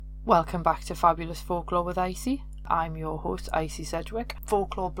Welcome back to Fabulous Folklore with Icy. I'm your host, Icy Sedgwick,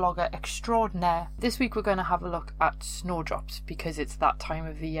 folklore blogger extraordinaire. This week we're going to have a look at snowdrops because it's that time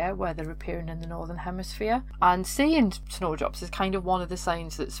of the year where they're appearing in the Northern Hemisphere. And seeing snowdrops is kind of one of the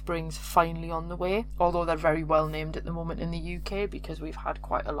signs that spring's finally on the way, although they're very well named at the moment in the UK because we've had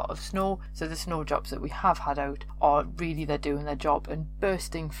quite a lot of snow. So the snowdrops that we have had out are really, they're doing their job and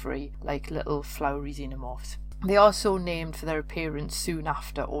bursting free like little flowery xenomorphs. They are so named for their appearance soon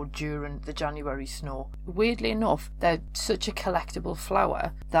after or during the January snow. Weirdly enough, they're such a collectible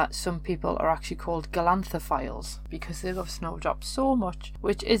flower that some people are actually called galanthophiles because they love snowdrops so much,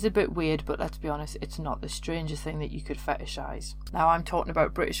 which is a bit weird, but let's be honest, it's not the strangest thing that you could fetishize. Now, I'm talking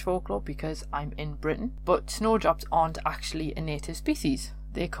about British folklore because I'm in Britain, but snowdrops aren't actually a native species.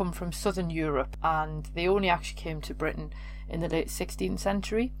 They come from southern Europe and they only actually came to Britain in the late 16th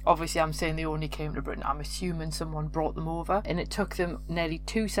century. Obviously, I'm saying they only came to Britain. I'm assuming someone brought them over, and it took them nearly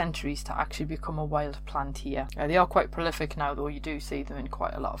 2 centuries to actually become a wild plant here. They are quite prolific now, though. You do see them in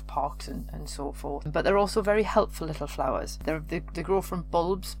quite a lot of parks and so forth. But they're also very helpful little flowers. They grow from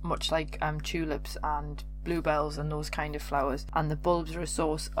bulbs, much like tulips and bluebells and those kind of flowers, and the bulbs are a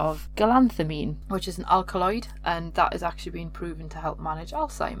source of galanthamine, which is an alkaloid, and that has actually been proven to help manage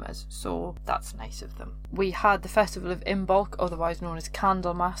Alzheimer's, so that's nice of them. We had the festival of Imbolc, otherwise known as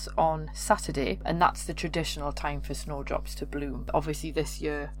Candlemas, on Saturday, and that's the traditional time for snowdrops to bloom. Obviously this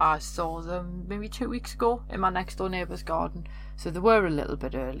year I saw them maybe 2 weeks ago in my next door neighbour's garden, so they were a little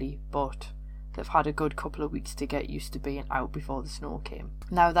bit early, but they've had a good couple of weeks to get used to being out before the snow came.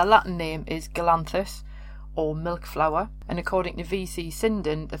 Now, their Latin name is Galanthus, or milk flower, and according to V.C.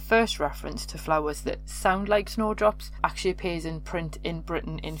 Sinden, the first reference to flowers that sound like snowdrops actually appears in print in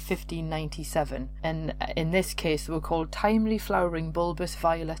Britain in 1597, and in this case they were called timely flowering bulbous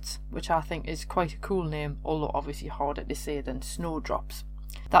violets, which I think is quite a cool name, although obviously harder to say than snowdrops.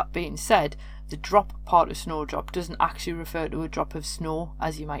 That being said, the drop part of snowdrop doesn't actually refer to a drop of snow,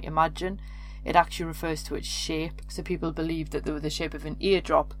 as you might imagine. It actually refers to its shape, so people believed that they were the shape of an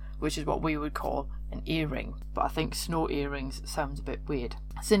eardrop, which is what we would call an earring, but I think snow earrings sounds a bit weird.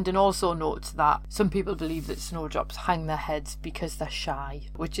 Sinden also notes that some people believe that snowdrops hang their heads because they're shy,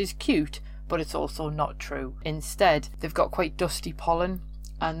 which is cute, but it's also not true. Instead, they've got quite dusty pollen,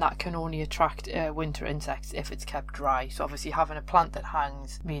 and that can only attract winter insects if it's kept dry. So obviously having a plant that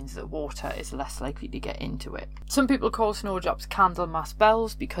hangs means that water is less likely to get into it. Some people call snowdrops Candlemas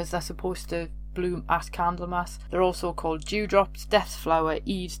bells because they're supposed to bloom at Candlemas. They're also called dewdrops, death's flower,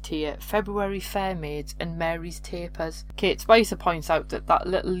 Eve's tear, February fair maids, and Mary's tapers. Kate Spicer points out that that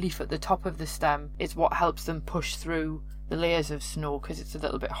little leaf at the top of the stem is what helps them push through the layers of snow because it's a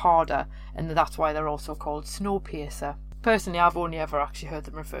little bit harder, and that's why they're also called snowpiercer. Personally, I've only ever actually heard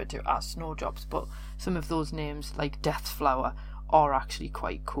them referred to as snowdrops, but some of those names, like death's flower, are actually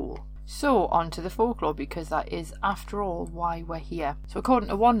quite cool. So, on to the folklore, because that is, after all, why we're here. So, according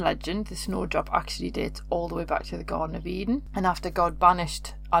to one legend, the snowdrop actually dates all the way back to the Garden of Eden, and after God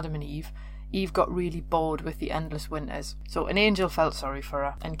banished Adam and Eve got really bored with the endless winters. So an angel felt sorry for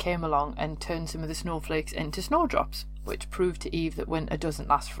her and came along and turned some of the snowflakes into snowdrops, which proved to Eve that winter doesn't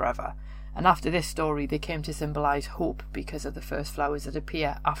last forever. And after this story, they came to symbolise hope because of the first flowers that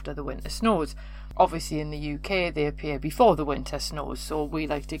appear after the winter snows. Obviously in the UK they appear before the winter snows, so we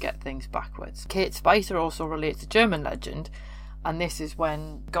like to get things backwards. Kate Spicer also relates a German legend, and this is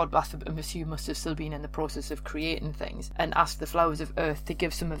when God, I assume, must have still been in the process of creating things, and asked the flowers of earth to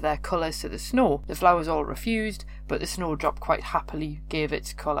give some of their colours to the snow. The flowers all refused, but the snowdrop quite happily gave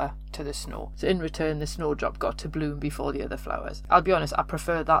its colour to the snow. So in return, the snowdrop got to bloom before the other flowers. I'll be honest, I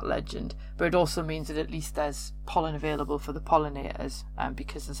prefer that legend, but it also means that at least there's pollen available for the pollinators,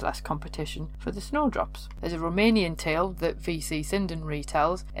 because there's less competition for the snowdrops. There's a Romanian tale that V.C. Sinden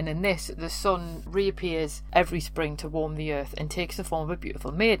retells, and in this, the sun reappears every spring to warm the earth and takes the form of a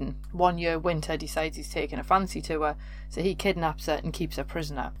beautiful maiden. One year, Winter decides he's taking a fancy to her, so he kidnaps her and keeps her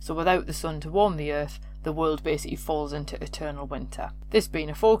prisoner. So without the sun to warm the earth, the world basically falls into eternal winter. This being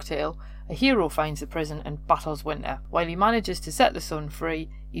a folktale, a hero finds the prison and battles winter. While he manages to set the sun free,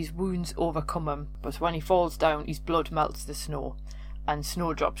 his wounds overcome him, but when he falls down, his blood melts the snow, and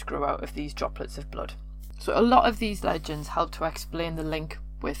snowdrops grow out of these droplets of blood. So a lot of these legends help to explain the link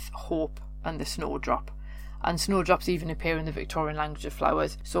with hope and the snowdrop. And snowdrops even appear in the Victorian language of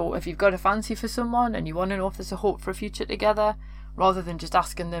flowers. So if you've got a fancy for someone and you want to know if there's a hope for a future together, rather than just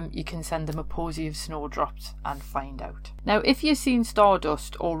asking them, you can send them a posy of snowdrops and find out. Now, if you've seen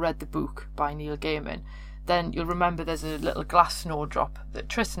Stardust or read the book by Neil Gaiman, then you'll remember there's a little glass snowdrop that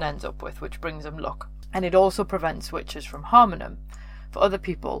Tristan ends up with, which brings him luck. And it also prevents witches from harming him. For other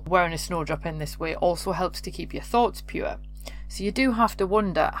people, wearing a snowdrop in this way also helps to keep your thoughts pure. So you do have to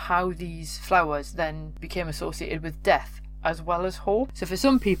wonder how these flowers then became associated with death as well as hope. So for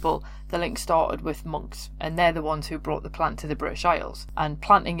some people, the link started with monks, and they're the ones who brought the plant to the British Isles. And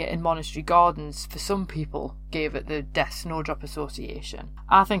planting it in monastery gardens, for some people, gave it the death snowdrop association.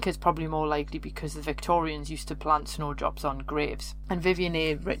 I think it's probably more likely because the Victorians used to plant snowdrops on graves. And Vivian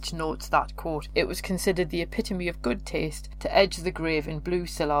A. Rich notes that, quote, "It was considered the epitome of good taste to edge the grave in blue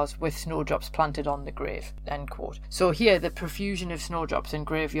cillars with snowdrops planted on the grave," end quote. So here, the profusion of snowdrops in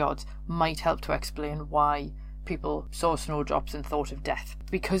graveyards might help to explain why people saw snowdrops and thought of death.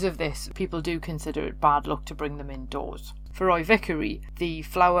 Because of this, people do consider it bad luck to bring them indoors. For Roy Vickery, the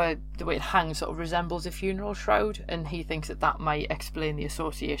flower, the way it hangs, sort of resembles a funeral shroud, and he thinks that that might explain the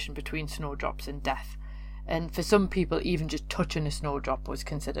association between snowdrops and death. And for some people, even just touching a snowdrop was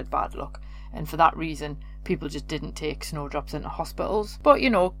considered bad luck. And for that reason, people just didn't take snowdrops into hospitals. But, you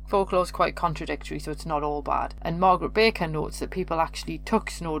know, folklore's quite contradictory, so it's not all bad. And Margaret Baker notes that people actually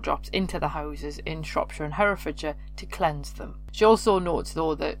took snowdrops into the houses in Shropshire and Herefordshire to cleanse them. She also notes,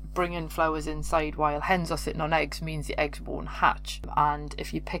 though, that bringing flowers inside while hens are sitting on eggs means the eggs won't hatch. And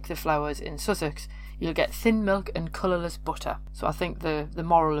if you pick the flowers in Sussex, you'll get thin milk and colourless butter. So I think the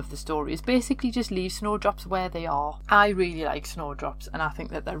moral of the story is basically just leave snowdrops where they are. I really like snowdrops, and I think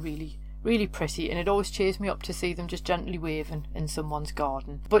that they're really pretty, and it always cheers me up to see them just gently waving in someone's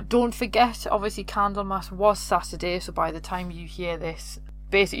garden. But don't forget, obviously Candlemas was Saturday, so by the time you hear this,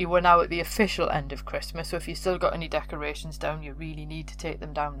 basically we're now at the official end of Christmas, so if you've still got any decorations down, you really need to take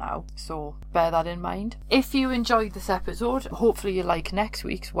them down now, so bear that in mind. If you enjoyed this episode, hopefully you like next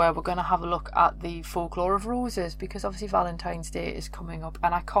week's, where we're going to have a look at the folklore of roses, because obviously Valentine's Day is coming up,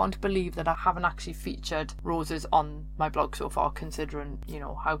 and I can't believe that I haven't actually featured roses on my blog so far, considering, you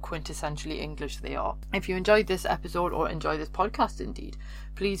know, how quintessentially English they are. If you enjoyed this episode, or enjoy this podcast indeed,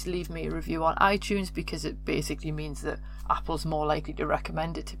 please leave me a review on iTunes, because it basically means that Apple's more likely to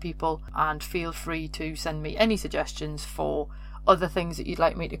recommend it to people. And feel free to send me any suggestions for other things that you'd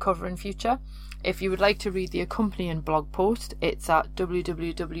like me to cover in future. If you would like to read the accompanying blog post, it's at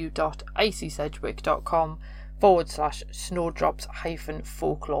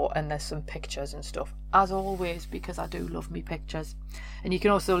www.icysedgwick.com/snowdrops-folklore, and there's some pictures and stuff, as always, because I do love me pictures. And you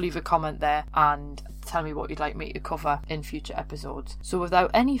can also leave a comment there and tell me what you'd like me to cover in future episodes. So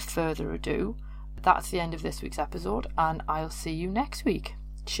without any further ado, that's the end of this week's episode, and I'll see you next week.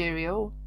 Cheerio.